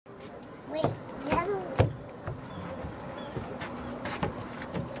Wait, the other one.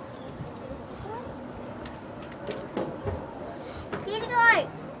 Peter guy.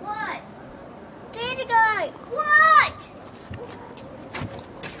 What? Peter guy. What?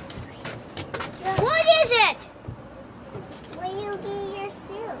 What is it? When you get your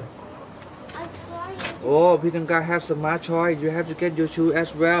shoes. I'm trying to. Oh, Peter guy have smart choice. You have to get your shoe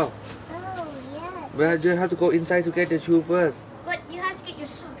as well. Oh, yes. Well, you have to go inside to get the shoe first. But you have to get your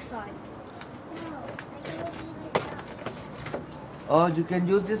socks on. No, I can look at myself. Oh, you can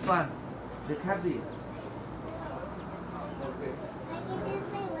use this one. The cabin. Okay. I can use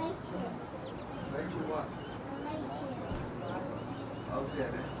my white chair. Where you want? My white chair. Okay.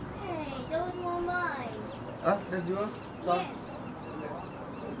 Hey, those were mine. That's yours? So, Yes.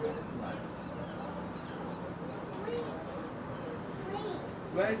 Wait. Wait.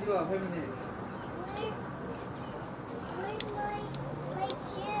 where is your family? Where's my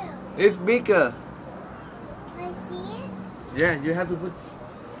shoe? It's bigger. I see it. Yeah, you have to put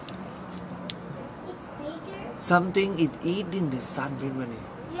It's bigger. something is eating the sun, family.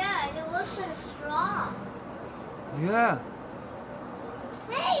 Yeah, and it looks like a straw. Yeah.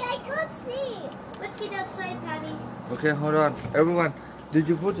 Hey, I can't see. Let's get outside, Patty. Okay, hold on. Everyone, did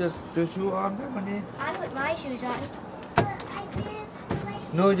you put your shoe on, family? I put my shoes on. But I can't. My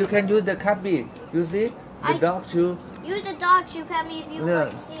shoe. No, you can use the cabin. You see? The I- dog shoe. Use the dog shoe, Patty, if you Yeah.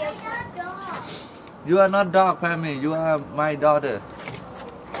 want to see I'm it. not dog. You are not dog, family. You are my daughter.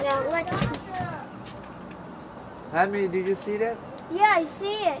 Now, let's... Dog. Family, did you see that? Yeah, I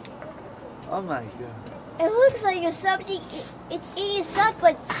see it. Oh my god. It looks like it's something. It's eating sun,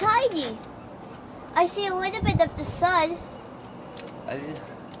 but tiny. I see a little bit of the sun.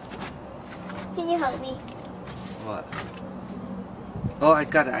 Can you help me? What? Oh, I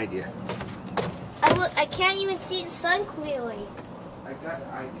got an idea. I can't even see the sun clearly. I got an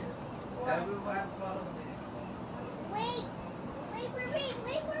idea. Everyone follow me. Wait. Wait for me.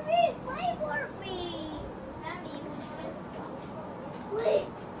 Wait for me. Wait for me. Patty, you can see. Wait.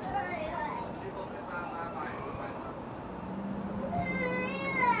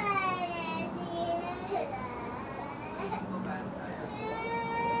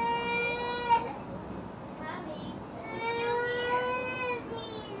 Patty, you're still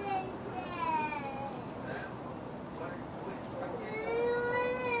here.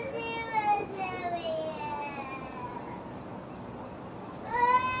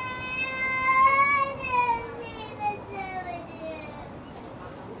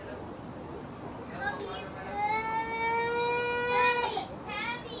 Come here.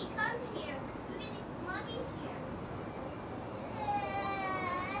 Patty, come here. Look at the mommy's here.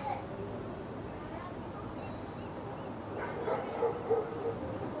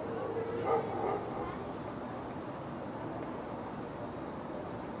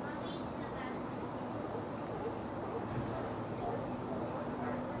 Mommy's in the back.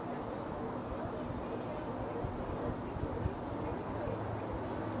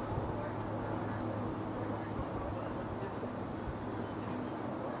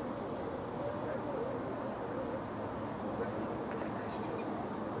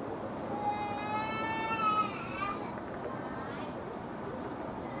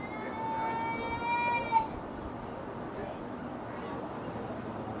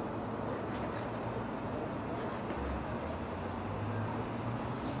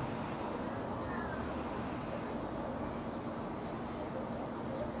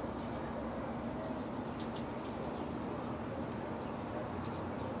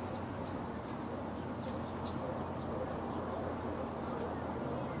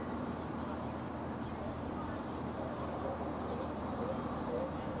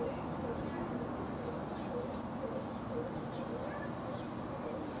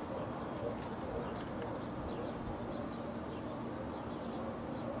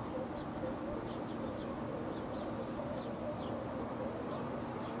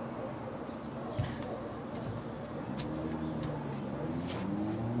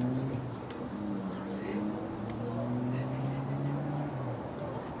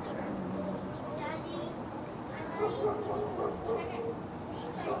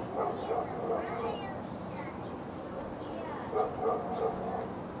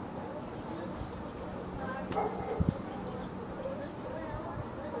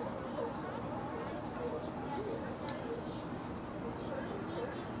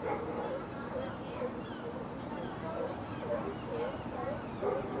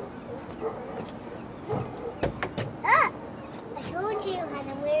 I told you how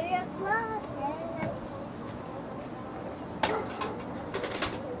to wear your glasses.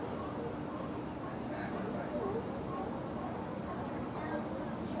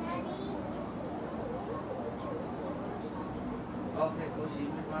 Okay, go see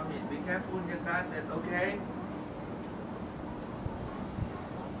with mommy. Be careful in your closet, okay?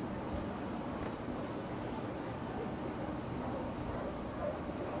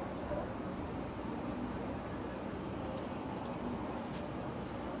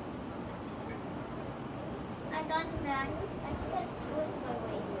 I got back. I said twist my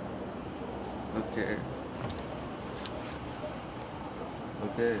way. Okay.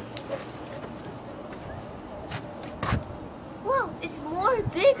 Okay. Whoa, it's more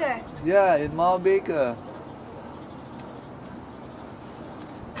bigger. Yeah, it's more bigger.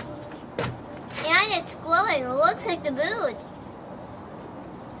 And it's glowing. It looks like the moon.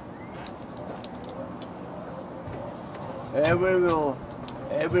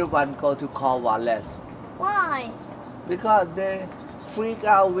 Everyone go to call wireless Why? because they freak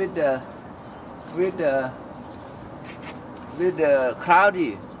out with the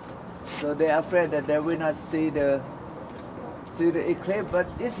cloudy, so they're afraid that they will not see the eclipse. But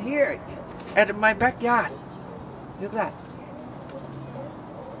it's here at my backyard. Look at that.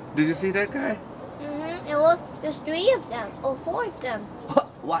 Did you see that guy? Mm-hmm. And look, there's 3 of them. Or 4 of them.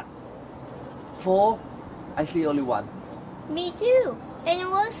 What? 4? I see only 1. Me too. And it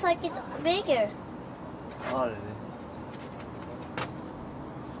looks like it's bigger. Oh, really?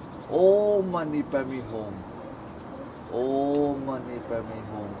 Oh, money buy me home. Oh, money buy me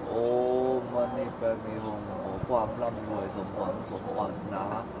home. Oh, money buy me home ขอความร่ำรวยสมหวังสมปรารถนา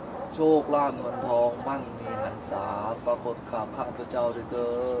โชคลาภเงินทองมั่งมีหันษาปรากฏข่าวข้าพเจ้าด้วยเถิ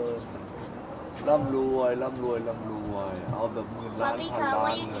ดร่ำรวยร่ำรวยร่ำรวยเอาแบบหมื่นล้าน Puppy พัน Cow, ล้า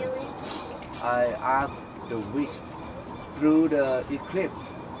what น are you เลย doing? I asked the wish through the eclipse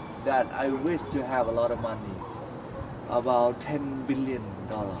that I wish to have a lot of money, about $10 billion.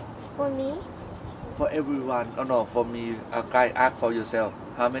 For me? For everyone. Oh no, for me. Guy, ask for yourself.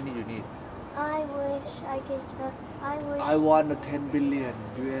 How many you need? I wish I could. I wish. I want a $10 billion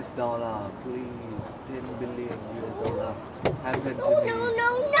US dollar, please. $10 billion US dollar. Happen to me. No!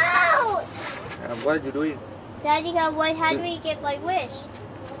 What are you doing? Daddy, how do we get my wish?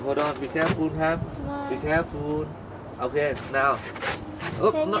 Hold on. Be careful, Pam. Be careful. Okay, now.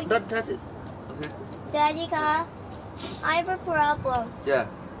 Oh, Can no, you- don't touch it. Okay. Daddy, I have a problem. Yeah.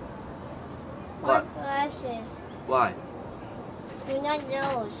 My What? glasses Why? do not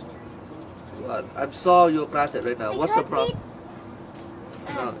nosed. What? I saw your glasses right now. What's the Because problem?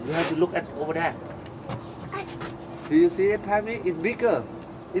 No, you have to look at over there. I- Do you see it, Tammy? It's bigger.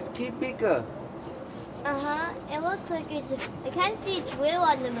 It keep bigger. It looks like it's. I can't see a drill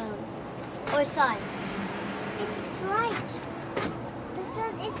on the moon or sun. It's bright. The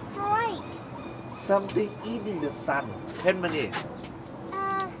sun is bright. Something eating the sun. 10 minutes.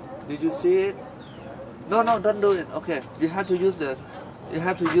 Did you see it? No, don't do it. Okay, you have to use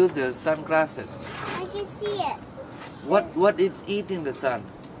the sunglasses. I can see it. What is eating the sun?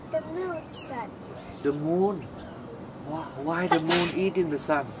 The moon sun. The moon. Why the moon eating the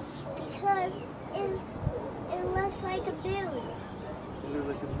sun? Because it looks like a moon. It looks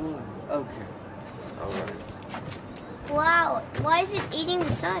like the moon. Okay. All right. Wow, why is it eating the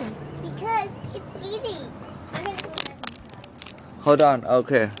sun? Because it's eating. Hold on.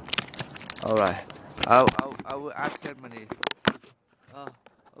 Okay. All right. I will ask Penmani.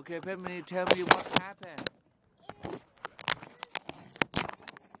 Okay, Penmani, tell me what happened.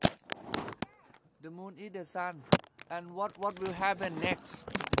 The moon eat the sun, and what will happen next?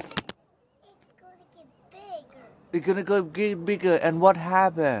 It's going to get bigger. It's gonna get bigger, and what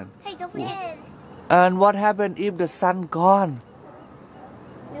happened? Hey, don't forget. And what happened if the sun gone?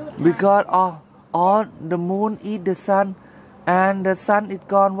 Because the moon eat the sun, and the sun is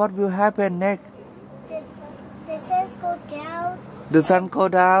gone. What will happen next? The sun go down The sun go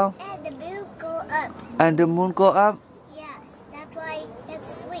down, and the moon go up. and the moon go up, Yes, that's why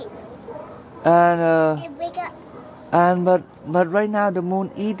it's sweet. and And wake up. but right now the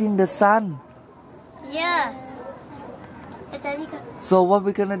moon eating the sun. Yeah. Daddy, So what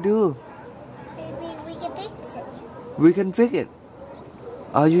we gonna do? Maybe we can fix it. We can fix it.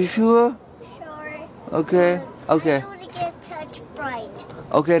 Are you sure? Sure. Okay. Okay. I don't want to get touch bright.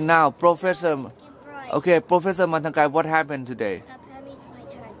 Okay. Now, Professor. Get bright. Okay, Professor Mantangai, what happened today? It's my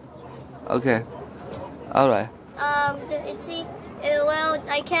turn. Okay. All right. Well,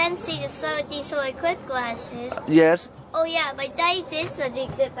 I can't see the solar eclipse glasses. Yes. Oh yeah, my daddy did something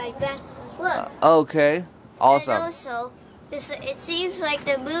that my back. Look. Okay. And Awesome. also, it seems like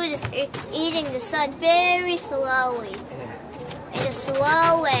the moon is eating the sun very slowly, in a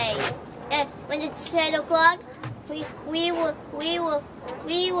slow way. And when it's 10 o'clock, we will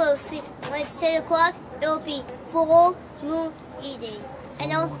see. When it's 10 o'clock, it will be full moon eating,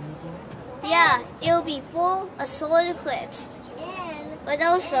 and it'll be full of solar eclipse. Yeah. But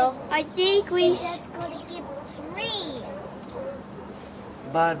also, I think we. That's going to get 3.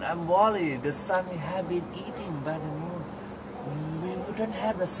 But I'm worried. The sun has been eaten by the moon. We don't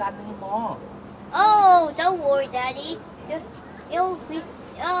have the sun anymore. Oh, don't worry, Daddy. It'll be.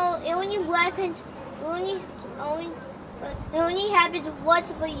 It only happens. It only happens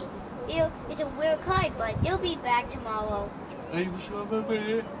once a year. It's a weird kite, but it'll be back tomorrow. Are you sure,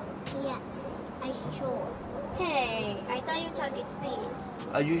 baby? Yes, I'm sure. Hey, I thought you were talking to me.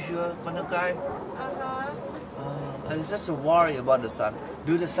 Are you sure, Manakai? Uh-huh. I'm just worried about the sun.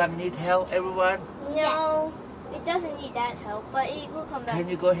 Do the sun need help, everyone? No, it doesn't need that help, but it will come back. Can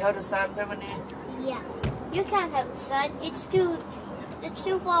you go help the sun, Permanent? Yeah. You can't help the sun. It's too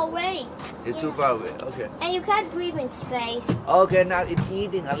far away. It's too far away. Okay. And you can't breathe in space. Okay, now it's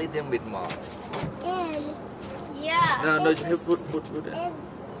eating a little bit more. And, Yeah. No, And you put it. and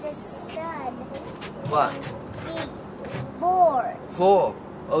the sun What? is 4. 4.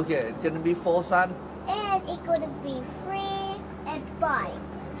 Okay, it's gonna be 4 sun. And it's going to be 3 and 5.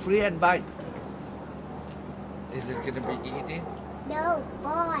 3 and bite. Is it gonna be eating? No,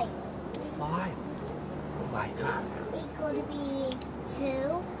 5. 5. Oh my God. It's going to be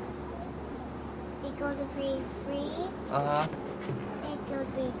 2. It's going to be 3. It's going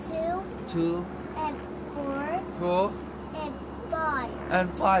to be 2 2, and 4 4, and 5. and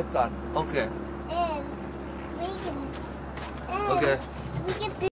 5 sun. Okay. And we can. And Okay. We can.